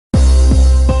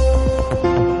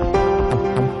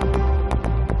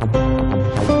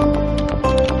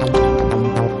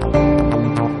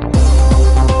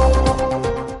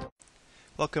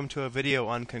Welcome to a video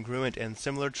on congruent and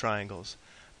similar triangles.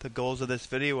 The goals of this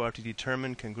video are to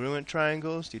determine congruent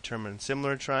triangles, determine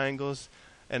similar triangles,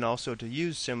 and also to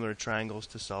use similar triangles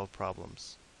to solve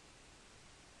problems.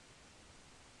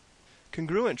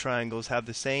 Congruent triangles have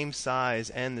the same size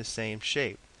and the same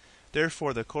shape.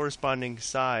 Therefore, the corresponding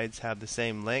sides have the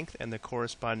same length and the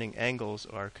corresponding angles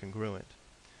are congruent.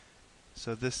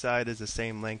 So this side is the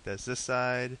same length as this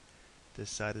side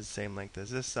is the same length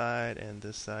as this side, and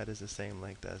this side is the same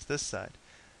length as this side.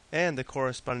 And the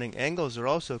corresponding angles are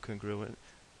also congruent,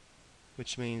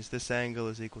 which means this angle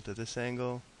is equal to this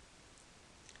angle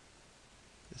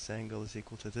is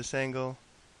equal to this angle,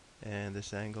 and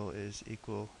this angle is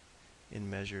equal in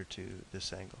measure to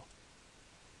this angle.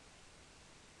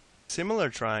 Similar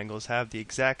triangles have the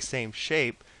exact same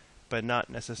shape, but not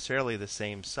necessarily the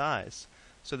same size.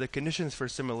 So the conditions for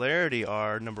similarity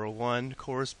are, number one,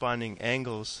 corresponding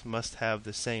angles must have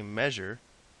the same measure.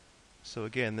 So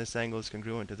again, this angle is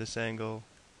congruent to this angle.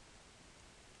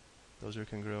 Those are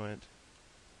congruent.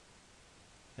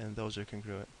 And those are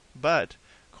congruent. But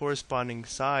corresponding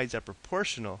sides are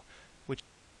proportional,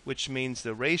 which means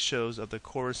the ratios of the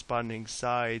corresponding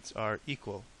sides are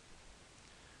equal.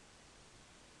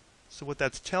 So what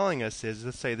that's telling us is,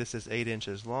 let's say this is 8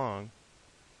 inches long,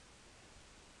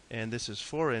 and this is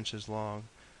 4 inches long.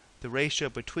 The ratio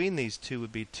between these two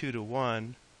would be 2 to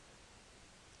 1.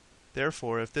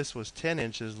 Therefore, if this was 10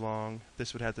 inches long,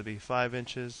 this would have to be 5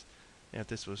 inches. And if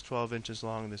this was 12 inches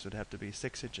long, this would have to be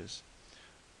 6 inches.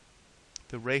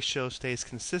 The ratio stays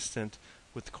consistent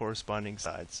with the corresponding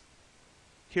sides.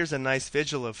 Here's a nice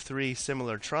visual of 3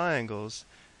 similar triangles.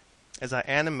 As I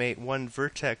animate one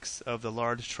vertex of the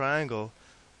large triangle,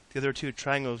 the other 2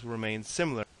 triangles will remain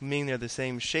similar, meaning they're the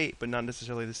same shape but not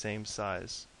necessarily the same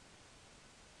size.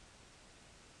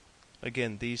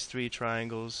 Again, these 3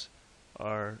 triangles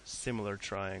are similar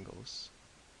triangles.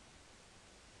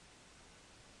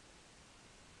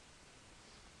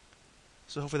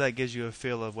 So hopefully that gives you a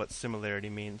feel of what similarity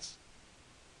means.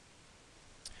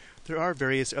 There are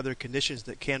various other conditions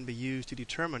that can be used to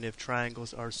determine if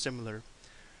triangles are similar.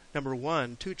 Number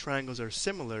one, 2 triangles are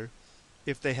similar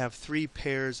if they have 3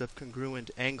 pairs of congruent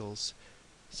angles,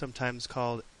 sometimes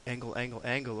called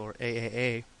angle-angle-angle or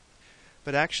AAA.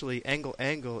 But actually,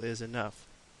 angle-angle is enough.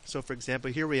 So for example,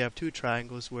 here we have 2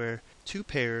 triangles where 2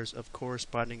 pairs of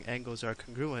corresponding angles are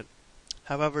congruent.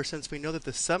 However, since we know that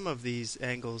the sum of these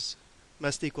angles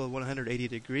must equal 180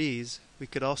 degrees, we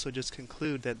could also just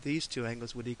conclude that these 2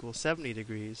 angles would equal 70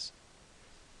 degrees.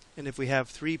 And if we have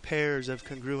 3 pairs of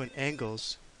congruent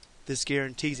angles, this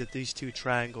guarantees that these 2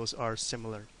 triangles are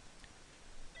similar.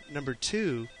 Number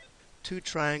 2, 2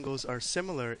 triangles are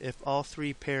similar if all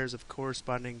 3 pairs of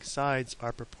corresponding sides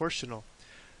are proportional.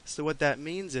 So what that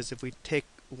means is if we take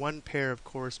one pair of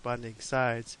corresponding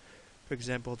sides, for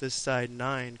example, this side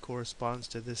 9 corresponds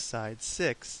to this side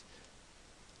 6,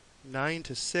 9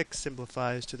 to 6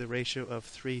 simplifies to the ratio of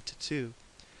 3 to 2.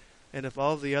 And if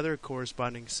all the other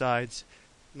corresponding sides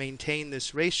maintain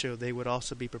this ratio, they would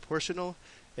also be proportional,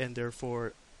 and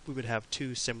therefore we would have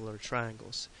 2 similar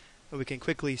triangles. And we can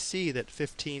quickly see that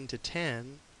 15 to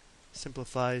 10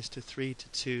 simplifies to 3 to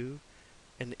 2,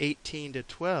 and 18 to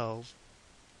 12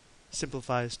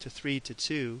 simplifies to 3 to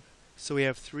 2. So we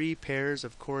have 3 pairs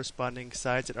of corresponding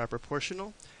sides that are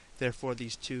proportional, therefore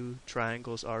these 2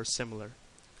 triangles are similar.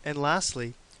 And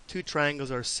lastly, 2 triangles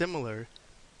are similar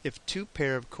if 2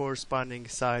 pair of corresponding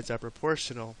sides are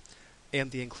proportional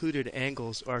and the included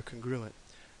angles are congruent.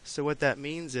 So what that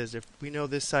means is if we know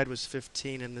this side was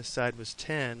 15 and this side was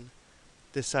 10,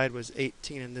 this side was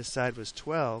 18 and this side was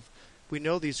 12, we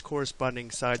know these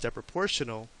corresponding sides are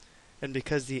proportional, and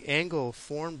because the angle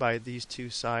formed by these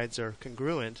 2 sides are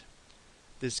congruent,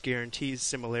 this guarantees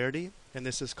similarity, and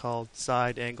this is called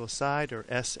side-angle-side or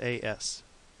SAS.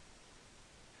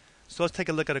 So let's take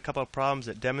a look at a couple of problems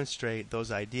that demonstrate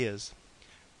those ideas.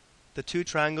 The 2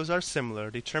 triangles are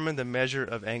similar. Determine the measure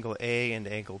of angle A and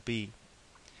angle B.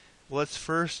 Well, let's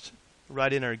first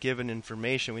write in our given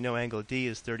information. We know angle D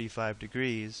is 35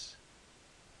 degrees.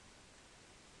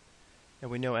 And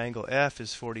we know angle F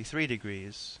is 43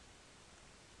 degrees.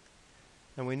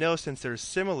 And we know since they're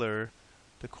similar,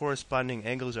 the corresponding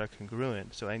angles are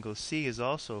congruent. So angle C is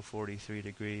also 43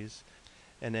 degrees,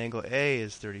 and angle A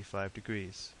is 35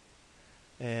 degrees.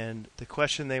 And the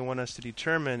question they want us to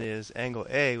determine is angle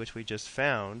A, which we just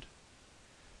found,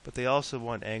 but they also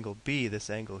want angle B, this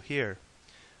angle here.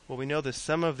 Well, we know the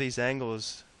sum of these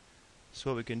angles, so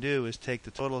what we can do is take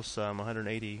the total sum,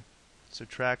 180,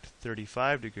 subtract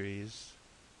 35 degrees,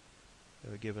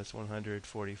 that would give us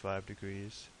 145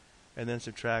 degrees, and then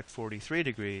subtract 43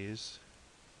 degrees,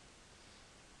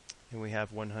 and we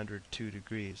have 102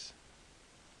 degrees.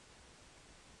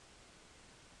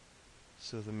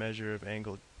 So the measure of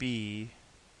angle B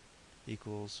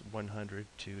equals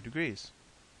 102 degrees.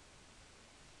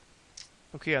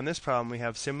 Okay, on this problem we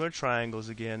have similar triangles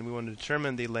again. We want to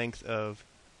determine the length of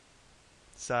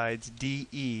sides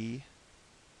DE,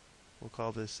 we'll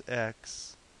call this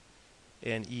X,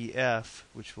 and EF,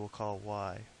 which we'll call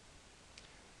Y.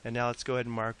 And now let's go ahead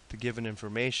and mark the given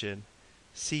information.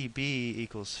 CB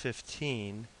equals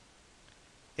 15,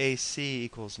 AC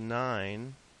equals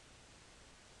 9,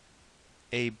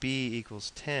 AB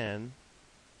equals 10,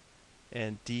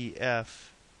 and DF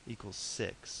equals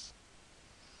 6.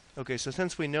 Okay, so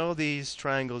since we know these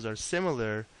triangles are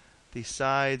similar, the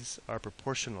sides are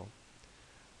proportional.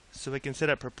 So we can set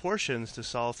up proportions to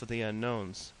solve for the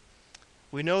unknowns.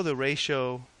 We know the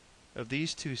ratio of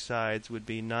these two sides would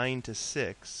be 9 to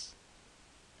 6.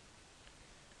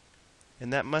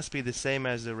 And that must be the same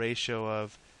as the ratio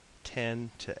of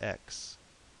 10 to x.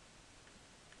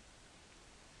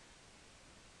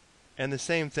 And the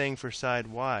same thing for side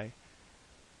y.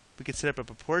 We could set up a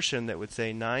proportion that would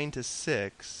say 9 to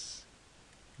 6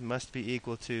 must be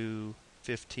equal to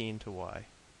 15 to y.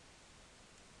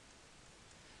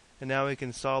 And now we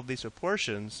can solve these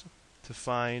proportions to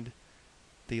find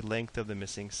the length of the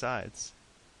missing sides.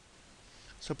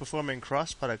 So performing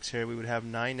cross products here, we would have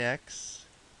 9x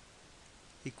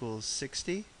equals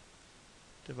 60,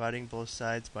 dividing both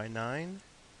sides by 9.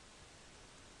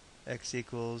 X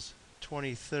equals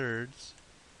 20/3,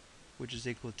 which is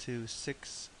equal to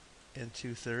 6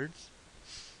 2/3.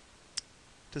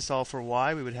 To solve for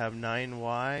y, we would have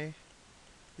 9y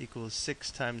equals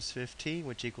 6 times 15,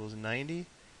 which equals 90.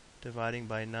 Dividing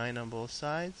by 9 on both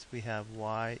sides, we have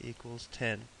y equals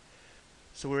 10.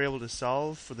 So we were able to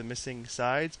solve for the missing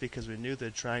sides because we knew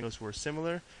the triangles were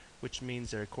similar, which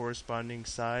means their corresponding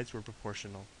sides were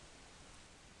proportional.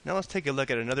 Now let's take a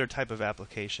look at another type of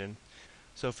application.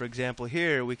 So for example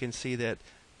here we can see that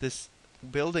this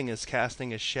building is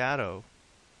casting a shadow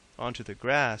onto the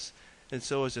grass, and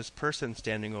so is this person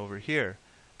standing over here.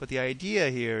 But the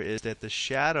idea here is that the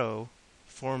shadow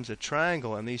forms a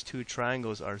triangle, and these two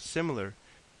triangles are similar.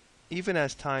 Even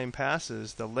as time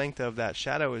passes, the length of that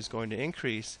shadow is going to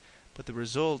increase, but the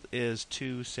result is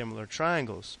two similar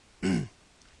triangles.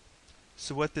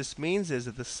 So what this means is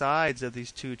that the sides of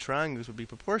these two triangles would be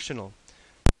proportional.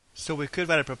 So we could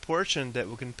write a proportion that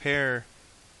will compare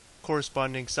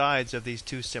corresponding sides of these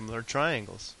two similar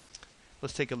triangles.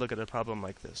 Let's take a look at a problem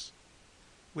like this.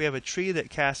 We have a tree that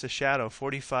casts a shadow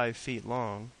 45 feet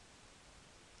long,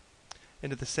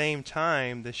 and at the same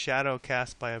time the shadow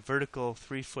cast by a vertical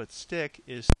 3-foot stick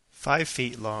is 5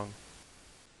 feet long.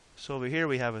 So over here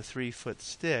we have a 3-foot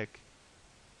stick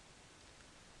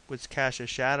which casts a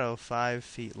shadow 5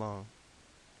 feet long,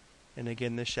 and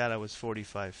again this shadow is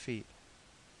 45 feet.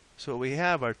 So what we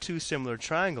have are two similar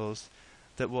triangles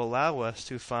that will allow us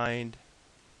to find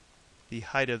the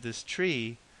height of this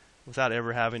tree without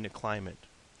ever having to climb it,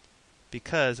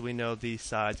 because we know these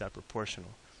sides are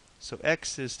proportional. So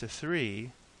x is to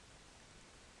 3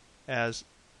 as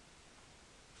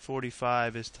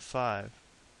 45 is to 5.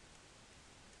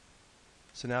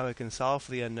 So now we can solve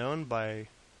for the unknown by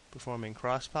performing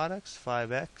cross products.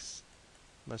 5x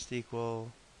must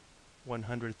equal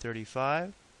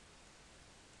 135,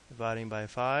 dividing by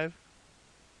 5.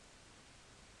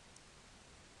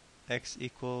 X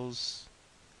equals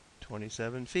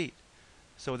 27 feet.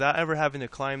 So without ever having to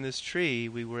climb this tree,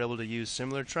 we were able to use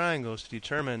similar triangles to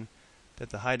determine that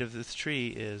the height of this tree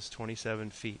is 27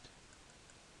 feet.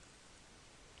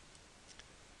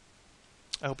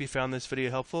 I hope you found this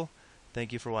video helpful.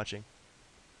 Thank you for watching.